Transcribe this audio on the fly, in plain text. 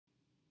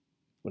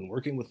When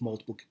working with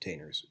multiple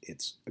containers,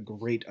 it's a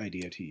great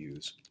idea to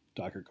use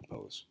Docker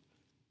Compose.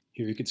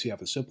 Here you can see I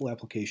have a simple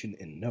application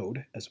in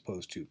Node as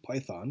opposed to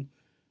Python,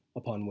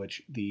 upon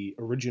which the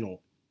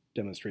original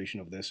demonstration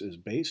of this is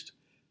based.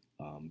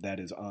 That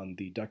is on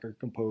the Docker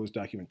Compose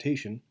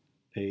documentation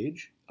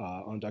page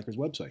on Docker's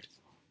website.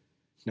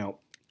 Now,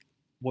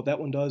 what that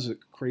one does, it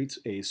creates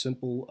a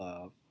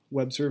simple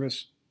web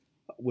service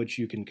which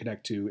you can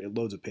connect to. It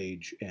loads a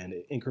page and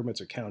it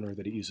increments a counter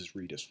that it uses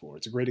redis for.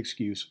 It's a great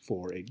excuse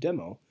for a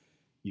demo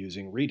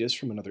using redis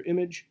from another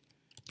image.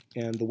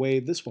 And the way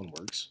this one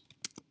works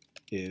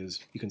is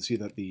you can see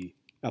that the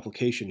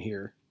application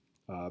here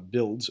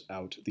builds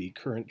out the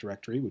current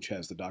directory, which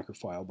has the Docker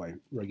file by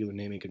regular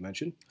naming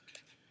convention.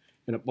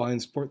 And it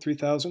binds port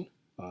 3000,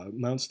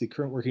 mounts the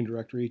current working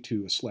directory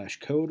to a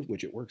 /code,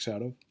 which it works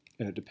out of,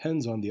 and it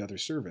depends on the other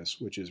service,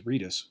 which is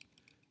redis,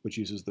 which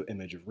uses the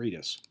image of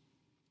redis.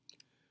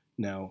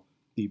 Now,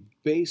 the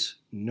base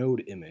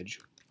node image,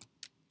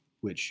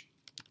 which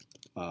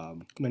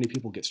many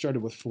people get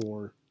started with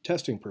for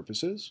testing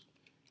purposes,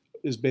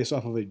 is based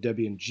off of a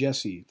Debian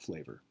Jessie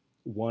flavor.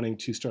 Wanting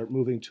to start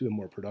moving to a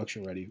more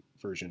production-ready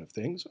version of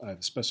things,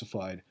 I've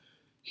specified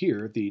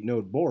here the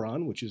node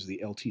boron, which is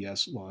the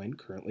LTS line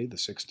currently, the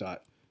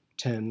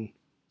 6.10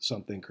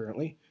 something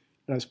currently,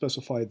 and I've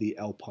specified the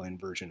Alpine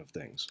version of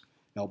things.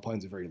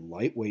 Alpine's a very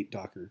lightweight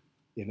Docker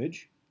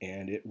image,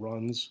 and it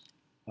runs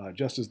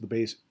just as the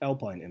base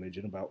Alpine image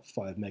in about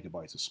 5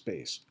 megabytes of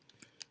space.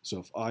 So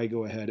if I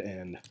go ahead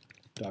and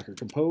Docker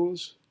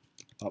Compose,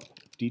 up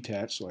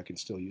detach so I can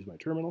still use my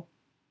terminal,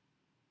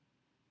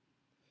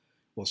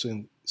 we'll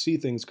soon see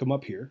things come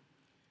up here.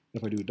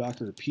 If I do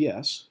Docker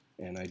PS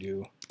and I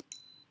do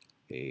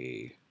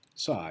a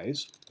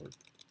size, or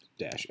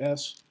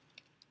 -s,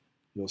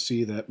 you'll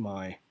see that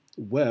my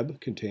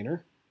web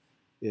container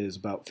is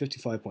about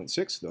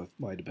 55.6 of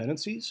my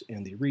dependencies,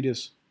 and the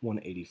redis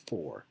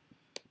 184.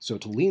 So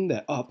to lean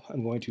that up,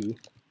 I'm going to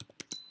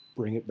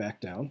bring it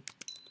back down.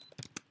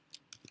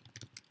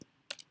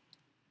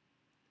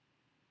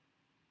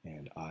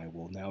 And I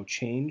will now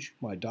change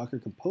my Docker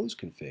Compose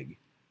config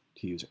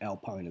to use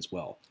Alpine as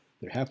well.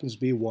 There happens to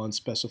be one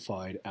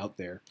specified out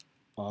there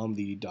on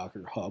the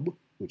Docker Hub,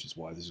 which is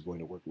why this is going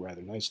to work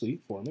rather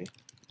nicely for me.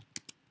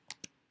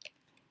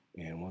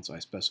 And once I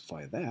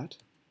specify that,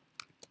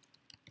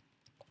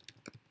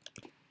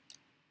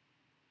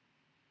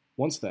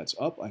 once that's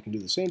up, I can do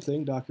the same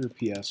thing, Docker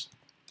PS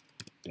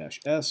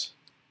 -s,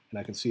 and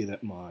I can see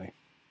that my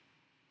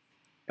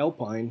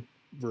Alpine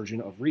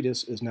version of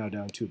redis is now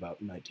down to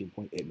about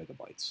 19.8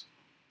 megabytes.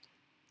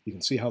 You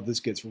can see how this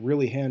gets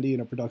really handy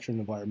in a production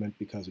environment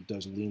because it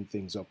does lean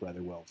things up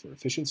rather well for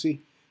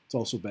efficiency. It's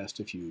also best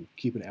if you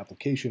keep an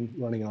application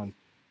running on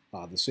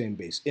the same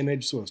base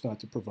image so as not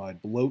to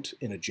provide bloat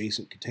in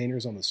adjacent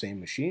containers on the same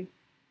machine.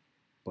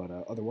 But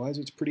otherwise,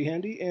 it's pretty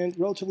handy and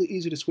relatively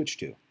easy to switch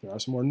to. There are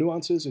some more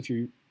nuances if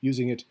you're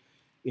using it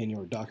in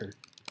your Docker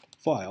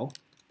file,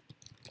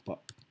 but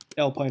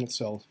Alpine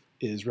itself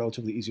is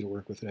relatively easy to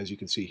work with, and as you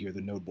can see here,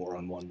 the node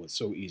boron one was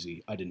so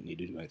easy, I didn't need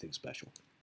to do anything special.